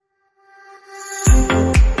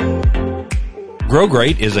Grow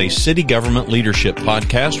Great is a city government leadership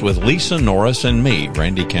podcast with Lisa Norris and me,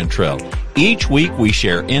 Randy Cantrell. Each week we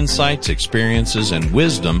share insights, experiences, and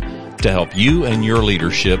wisdom to help you and your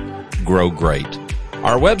leadership grow great.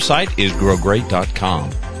 Our website is growgreat.com.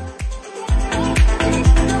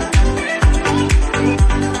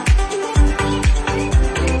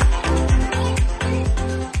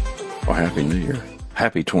 Well, Happy New Year.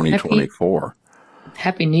 Happy 2024.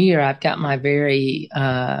 Happy New Year. I've got my very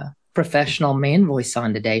professional man voice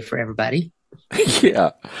on today for everybody.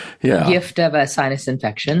 Yeah. Gift of a sinus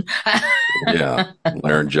infection. Yeah.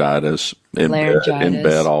 Laryngitis. In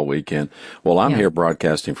bed all weekend. Well, I'm here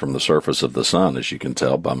broadcasting from the surface of the sun, as you can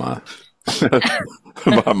tell by my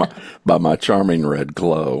by my charming red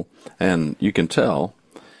glow. And you can tell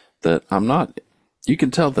that I'm not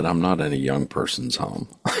in a young person's home.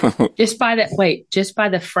 just by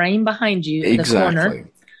the frame behind you in the corner.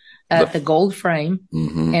 The gold frame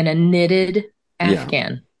and a knitted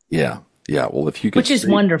Afghan. Yeah. Well, if you could which is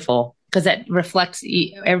wonderful because that reflects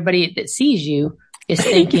everybody that sees you is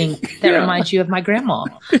thinking that reminds you of my grandma.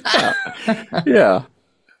 Yeah.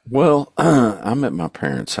 Well, I'm at my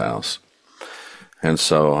parents' house, and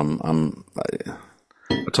so I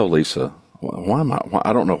told Lisa,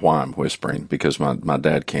 I don't know why I'm whispering because my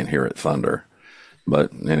dad can't hear it thunder,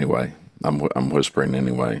 but anyway, I'm whispering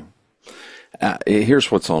anyway.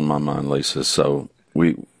 Here's what's on my mind, Lisa. So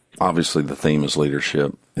obviously the theme is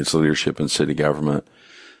leadership. It's leadership in city government.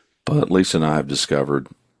 But Lisa and I have discovered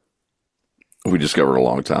a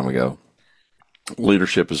long time ago,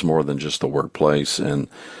 leadership is more than just the workplace, and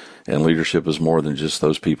leadership is more than just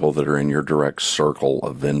those people that are in your direct circle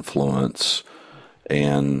of influence.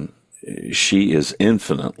 And she is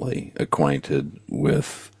intimately acquainted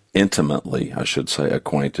with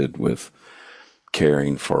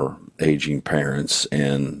caring for aging parents,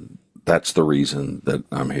 and that's the reason that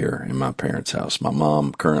I'm here in my parents' house. My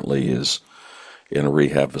mom currently is in a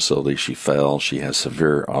rehab facility. She fell. She has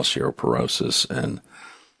severe osteoporosis, and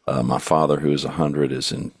my father, who is 100,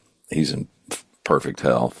 he's in perfect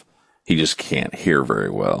health. He just can't hear very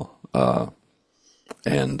well,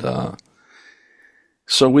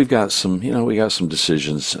 so we got some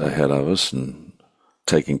decisions ahead of us and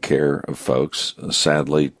taking care of folks.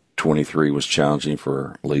 Sadly, 23 was challenging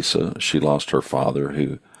for Lisa. She lost her father,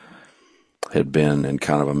 who had been in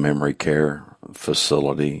kind of a memory care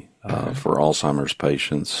facility for Alzheimer's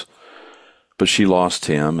patients. But she lost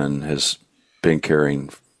him and has been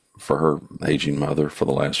caring for her aging mother for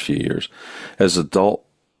the last few years. As adult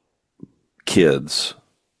kids,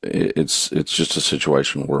 it's just a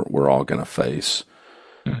situation we're all going to face.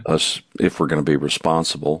 Us, if we're going to be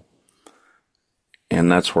responsible. And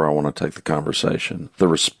that's where I want to take the conversation. The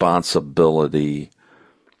responsibility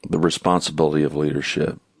of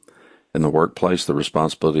leadership in the workplace, the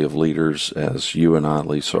responsibility of leaders as you and I,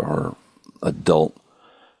 Lisa, are adult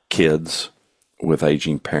kids with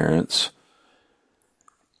aging parents.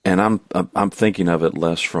 And I'm thinking of it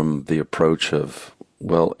less from the approach of,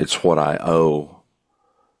 well, it's what I owe.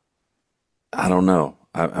 I don't know.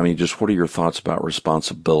 I mean, just what are your thoughts about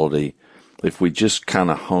responsibility? If we just kind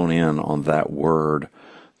of hone in on that word,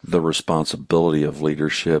 the responsibility of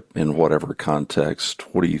leadership in whatever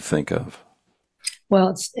context, what do you think of?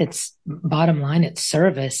 Well, it's bottom line, it's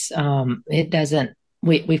service.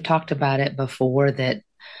 We've talked about it before that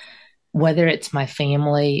whether it's my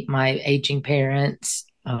family, my aging parents,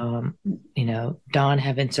 Don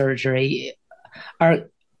having surgery, I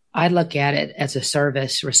look at it as a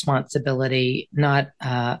service responsibility, not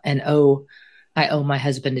I owe my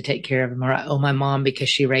husband to take care of him, or I owe my mom because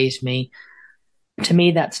she raised me. To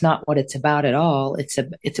me, that's not what it's about at all.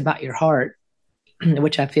 It's about your heart,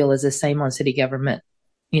 which I feel is the same on city government.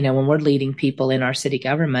 When we're leading people in our city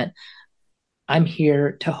government, I'm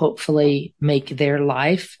here to hopefully make their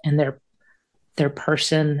life and their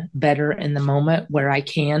person better in the moment where I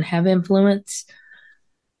can have influence.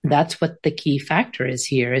 That's what the key factor is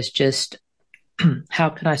here, is just how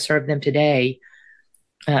can I serve them today?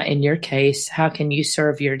 In your case, how can you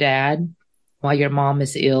serve your dad while your mom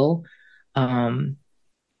is ill?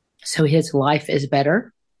 So his life is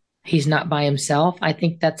better. He's not by himself. I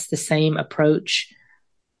think that's the same approach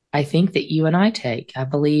I think that you and I take. I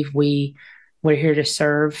believe we're here to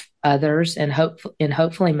serve others and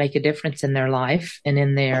hopefully make a difference in their life and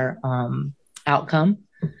in their outcome,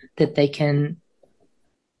 that they can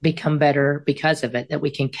become better because of it, that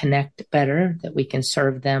we can connect better, that we can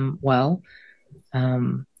serve them well.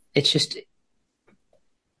 It's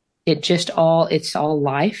all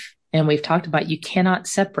life. And we've talked about, you cannot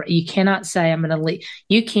separate, you cannot say, I'm going to leave.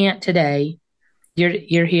 You can't today.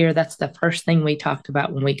 You're here. That's the first thing we talked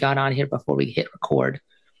about when we got on here before we hit record,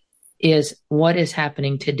 is what is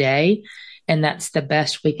happening today. And that's the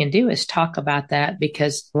best we can do is talk about that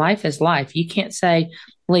because life is life. You can't say,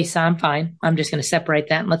 Lisa, I'm fine. I'm just going to separate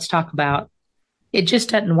that and let's talk about it. Just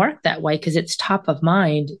doesn't work that way because it's top of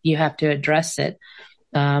mind. You have to address it,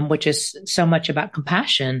 which is so much about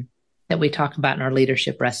compassion that we talk about in our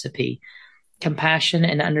leadership recipe. Compassion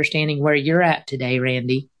and understanding where you're at today,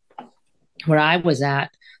 Randy, where I was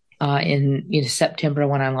at in September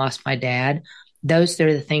when I lost my dad. Those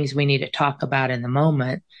are the things we need to talk about in the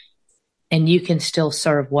moment. And you can still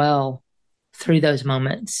serve well through those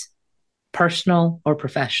moments, personal or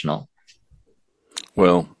professional.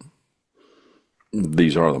 Well,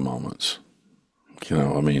 these are the moments.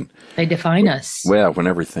 I mean, they define us. Well, when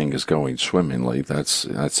everything is going swimmingly,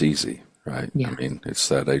 that's easy, right? Yeah. I mean, it's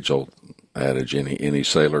that age-old adage: any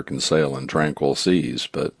sailor can sail in tranquil seas.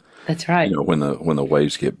 But that's right. When the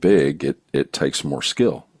waves get big, it takes more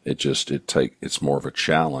skill. It's more of a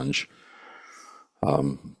challenge.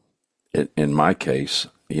 In my case,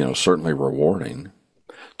 certainly rewarding.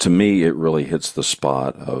 To me, it really hits the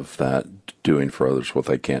spot of that doing for others what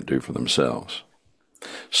they can't do for themselves.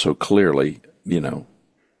 So clearly,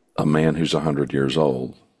 a man who's 100 years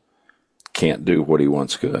old can't do what he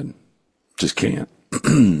wants good. Just can't.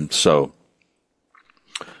 So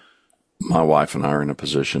my wife and I are in a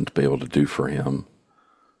position to be able to do for him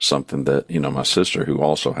something that, my sister, who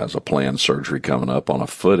also has a planned surgery coming up on a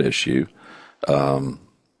foot issue, and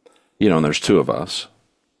there's two of us.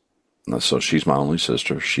 So she's my only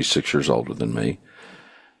sister. She's 6 years older than me.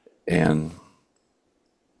 And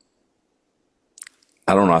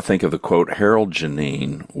I don't know, I think of the quote, Harold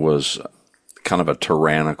Geneen was kind of a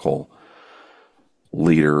tyrannical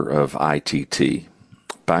leader of ITT.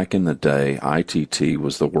 Back in the day, ITT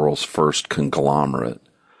was the world's first conglomerate.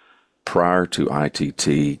 Prior to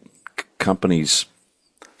ITT, companies,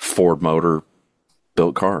 Ford Motor,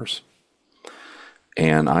 built cars.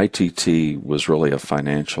 And ITT was really a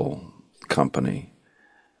financial company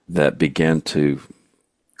that began to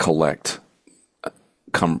collect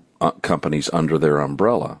companies under their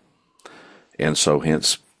umbrella. And so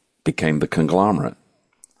hence became the conglomerate.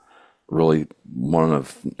 Really one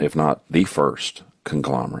of, if not the first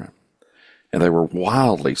conglomerate. And they were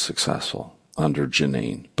wildly successful under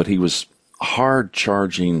Geneen. But he was a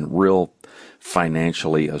hard-charging, real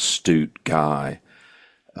financially astute guy.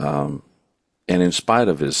 And in spite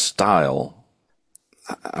of his style,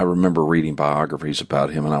 I remember reading biographies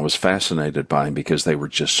about him, and I was fascinated by him because they were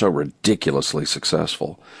just so ridiculously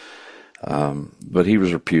successful. But he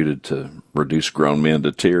was reputed to reduce grown men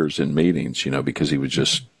to tears in meetings, because he would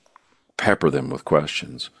just pepper them with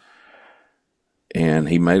questions. And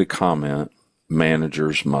he made a comment,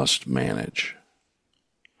 managers must manage.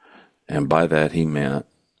 And by that he meant,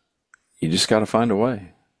 you just got to find a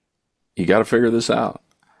way. You got to figure this out.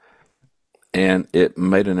 And it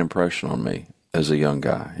made an impression on me as a young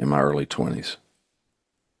guy in my early 20s.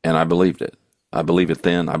 And I believed it. I believe it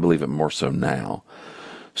then. I believe it more so now.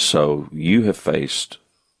 So you have faced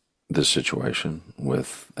this situation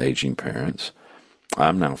with aging parents.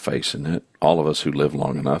 I'm now facing it. All of us who live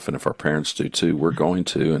long enough, and if our parents do too, we're going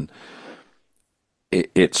to. And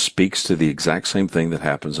it speaks to the exact same thing that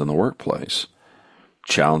happens in the workplace.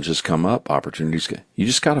 Challenges come up, opportunities. You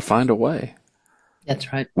just got to find a way.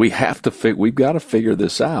 That's right. We've got to figure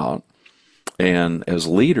this out. And as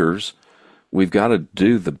leaders, we've got to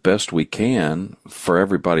do the best we can for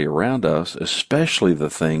everybody around us, especially the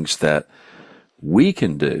things that we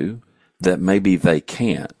can do that maybe they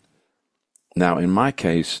can't. Now, in my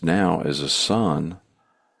case now as a son,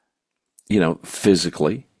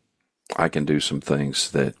 physically, I can do some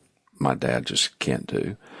things that my dad just can't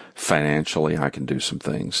do. Financially, I can do some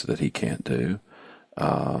things that he can't do.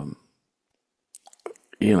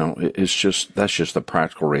 That's just the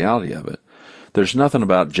practical reality of it. There's nothing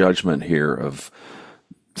about judgment here of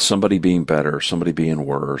somebody being better, somebody being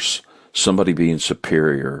worse, somebody being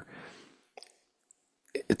superior.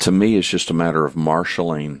 To me, it's just a matter of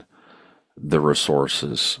marshaling the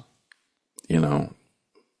resources.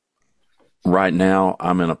 Right now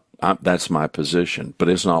that's my position, but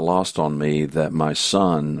it's not lost on me that my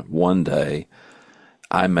son, one day,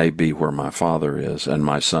 I may be where my father is, and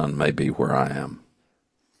my son may be where I am.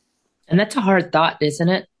 And that's a hard thought, isn't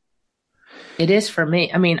it? It is for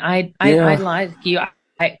me. I mean, I like you.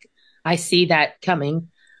 I see that coming.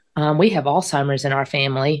 We have Alzheimer's in our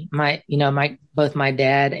family. Both my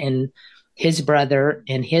dad and his brother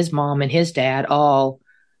and his mom and his dad all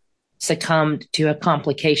succumbed to a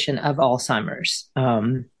complication of Alzheimer's.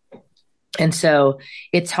 And so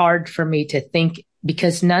it's hard for me to think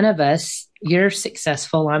because none of us, you're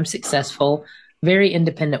successful, I'm successful, very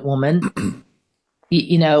independent woman.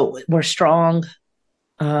 we're strong,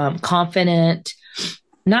 confident,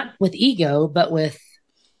 not with ego, but with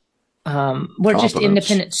we're just Competence.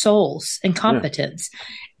 independent souls and Yeah. competence.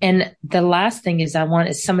 And the last thing is I want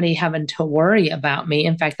is somebody having to worry about me.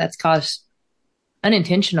 In fact, that's caused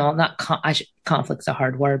unintentional, not conflict's a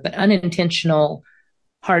hard word, but unintentional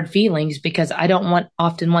hard feelings because I don't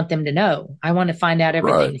often want them to know. I want to find out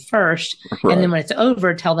Right. everything first. And then Right. when it's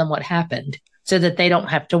over, tell them what happened so that they don't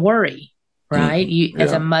have to worry. Right.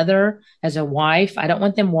 As a Yeah. mother, as a wife, I don't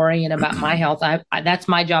want them worrying about my health. That's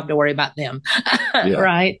my job to worry about them. Yeah.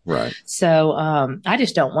 Right. Right. So, I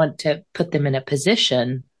just don't want to put them in a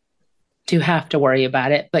position to have to worry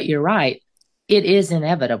about it. But you're right. It is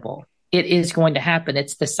inevitable. It is going to happen.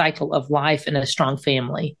 It's the cycle of life in a strong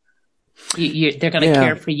family. They're going to Yeah.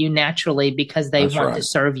 care for you naturally because they That's want to right.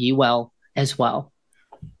 serve you well as well.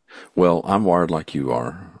 Well, I'm wired like you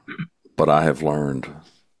are, but I have learned.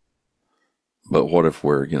 But what if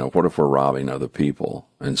we're robbing other people?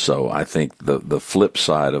 And so I think the flip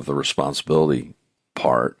side of the responsibility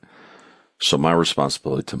part. So my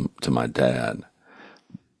responsibility to my dad,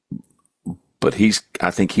 but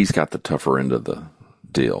I think he's got the tougher end of the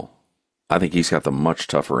deal. I think he's got the much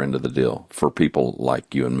tougher end of the deal for people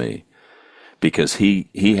like you and me because he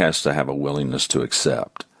has to have a willingness to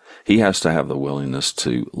accept. He has to have the willingness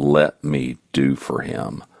to let me do for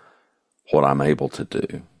him what I'm able to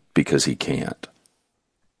do because he can't.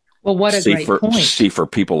 Well, what a great point. See for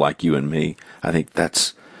people like you and me, I think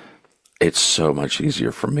it's so much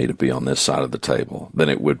easier for me to be on this side of the table than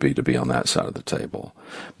it would be to be on that side of the table.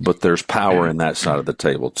 But there's power in that side of the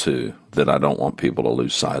table too that I don't want people to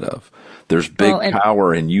lose sight of. There's Well, big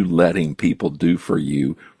power in you letting people do for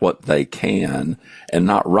you what they can and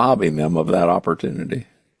not robbing them of that opportunity.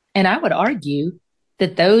 and I would argue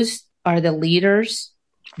that those are the leaders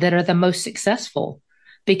that are the most successful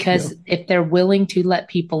Yeah. because if they're willing to let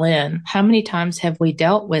people in, how many times have we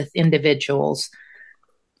dealt with individuals,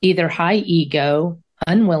 either high ego,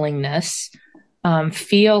 unwillingness,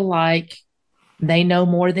 feel like they know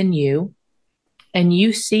more than you, and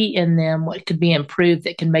you see in them what could be improved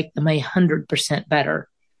that can make them 100% better,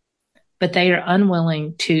 but they are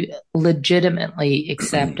unwilling to legitimately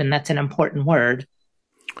accept, and that's an important word,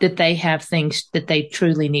 that they have things that they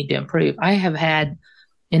truly need to improve. I have had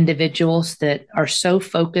individuals that are so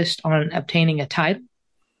focused on obtaining a title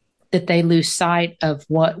that they lose sight of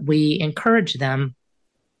what we encourage them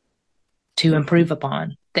to improve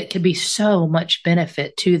upon that could be so much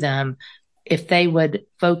benefit to them if they would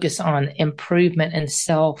focus on improvement and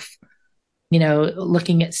self,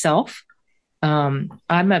 looking at self. I'm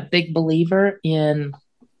a big believer in,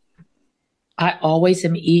 I always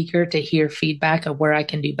am eager to hear feedback of where I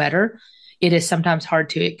can do better. It is sometimes hard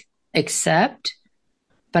to accept,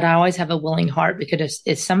 but I always have a willing heart because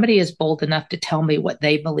if somebody is bold enough to tell me what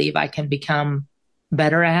they believe I can become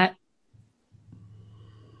better at,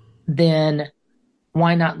 then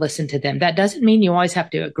why not listen to them? That doesn't mean you always have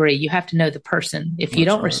to agree. You have to know the person. If you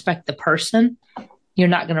That's don't right. respect the person, you're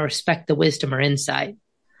not going to respect the wisdom or insight,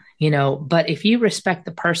 but if you respect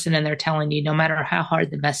the person and they're telling you no matter how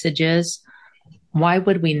hard the message is, why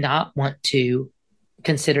would we not want to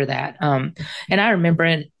consider that? And I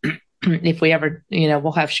remember if we ever,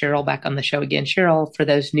 we'll have Cheryl back on the show again. Cheryl, for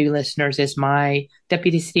those new listeners, is my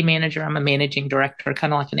deputy city manager. I'm a managing director,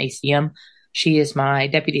 kind of like an ACM. She is my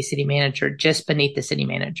deputy city manager, just beneath the city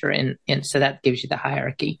manager. And so that gives you the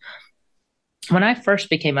hierarchy. When I first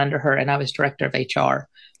became under her and I was director of HR,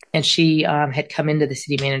 and she had come into the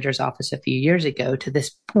city manager's office a few years ago to this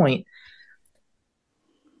point,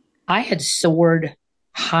 I had soared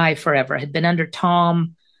high forever. I had been under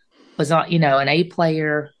Tom, was an A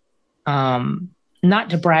player. Not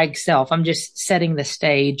to brag self, I'm just setting the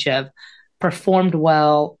stage of performed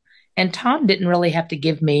well. And Tom didn't really have to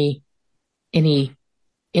give me any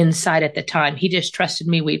insight at the time. He just trusted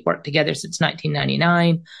me. We'd worked together since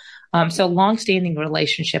 1999. So longstanding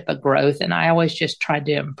relationship of growth. And I always just tried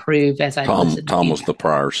to improve as I listened to Tom was feedback. the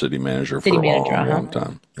prior city manager City for a manager, long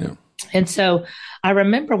time. Yeah. And so I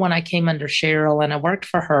remember when I came under Cheryl and I worked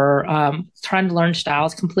for her, trying to learn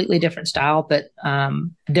styles, completely different style, but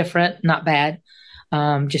different, not bad,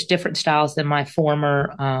 just different styles than my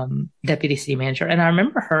former deputy city manager. And I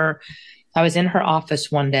remember I was in her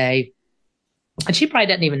office one day, and she probably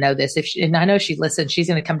doesn't even know this. And I know she listens, she's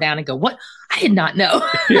going to come down and go, "What? I did not know."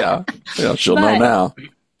 Yeah. Yeah. She'll know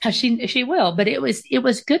now. She will. But it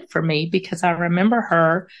was good for me because I remember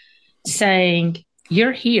her saying,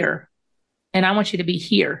 "You're here, and I want you to be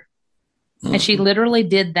here." Mm-hmm. And she literally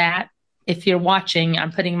did that. If you're watching,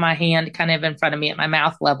 I'm putting my hand kind of in front of me at my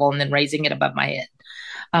mouth level and then raising it above my head.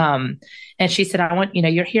 And she said, "I want,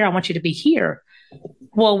 you're here. I want you to be here."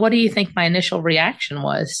 Well, what do you think my initial reaction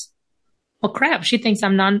was? Well, crap, she thinks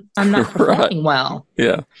I'm not Right. performing well.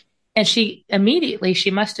 Yeah. And she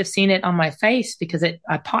must have seen it on my face because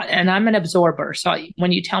and I'm an absorber. So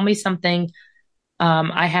when you tell me something,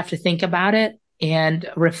 I have to think about it and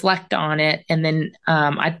reflect on it. And then,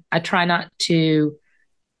 I try not to,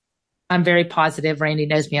 I'm very positive. Randy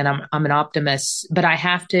knows me and I'm an optimist, but I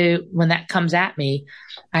have to, when that comes at me,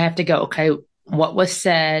 I have to go, okay, what was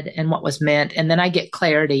said and what was meant. And then I get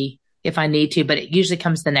clarity if I need to, but it usually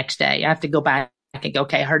comes the next day. I have to go back and go,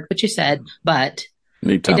 okay, I heard what you said, but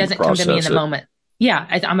Need it time to doesn't come to me in process the it. moment. Yeah,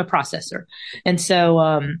 I'm a processor. And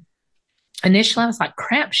so, initially I was like,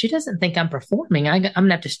 crap, she doesn't think I'm performing. I'm going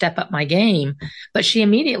to have to step up my game. But she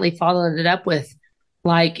immediately followed it up with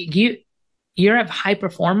like, you're a high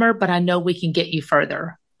performer, but I know we can get you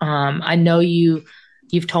further. I know you've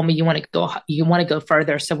told me you want to go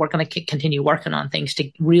further. So we're going to continue working on things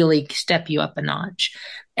to really step you up a notch.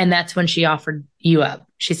 And that's when she offered you up.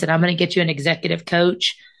 She said, I'm going to get you an executive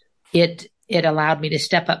coach. It allowed me to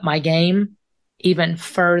step up my game even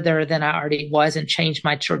further than I already was and change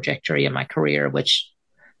my trajectory in my career, which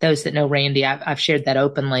those that know Randy, I've shared that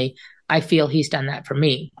openly. I feel he's done that for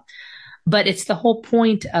me. But it's the whole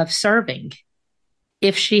point of serving.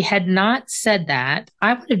 If she had not said that,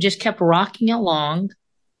 I would have just kept rocking along.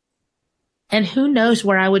 And who knows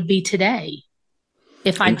where I would be today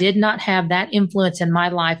if I did not have that influence in my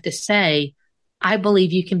life to say, I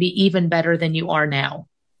believe you can be even better than you are now.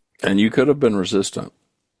 And you could have been resistant.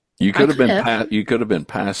 You could have been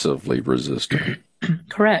passively resistant.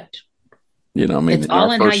 Correct. You know, I mean, it's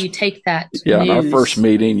all in how you take that Yeah, news. in our first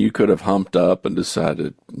meeting, you could have humped up and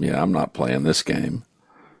decided, yeah, I'm not playing this game.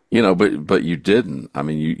 You know, but you didn't. I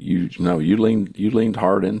mean, you leaned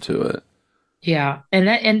hard into it. Yeah.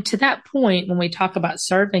 And to that point, when we talk about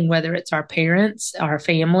serving, whether it's our parents, our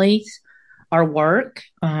families, our work,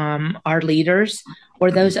 our leaders,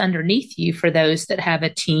 or those underneath you, for those that have a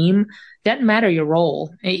team, doesn't matter your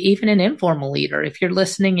role, even an informal leader. If you're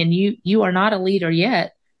listening and you are not a leader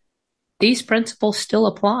yet, these principles still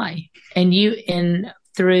apply. And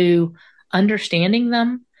through understanding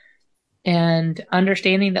them and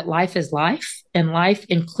understanding that life is life and life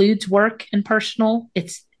includes work and personal,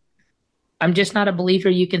 I'm just not a believer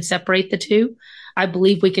you can separate the two. I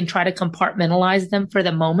believe we can try to compartmentalize them for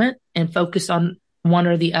the moment and focus on one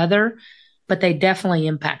or the other, but they definitely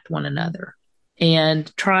impact one another.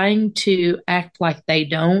 And trying to act like they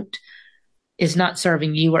don't is not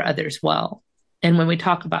serving you or others well. And when we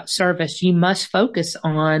talk about service, you must focus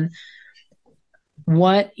on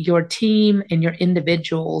what your team and your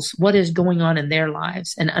individuals, what is going on in their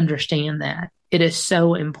lives, and understand that. It is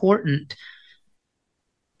so important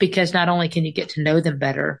because not only can you get to know them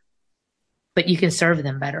better, but you can serve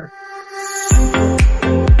them better.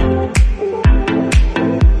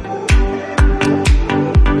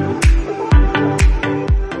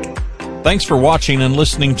 Thanks for watching and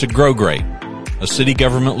listening to Grow Great, a city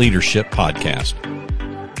government leadership podcast.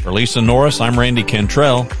 For Lisa Norris, I'm Randy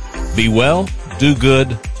Cantrell. Be well, do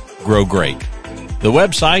good, grow great. The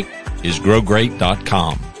website is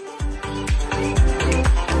growgreat.com.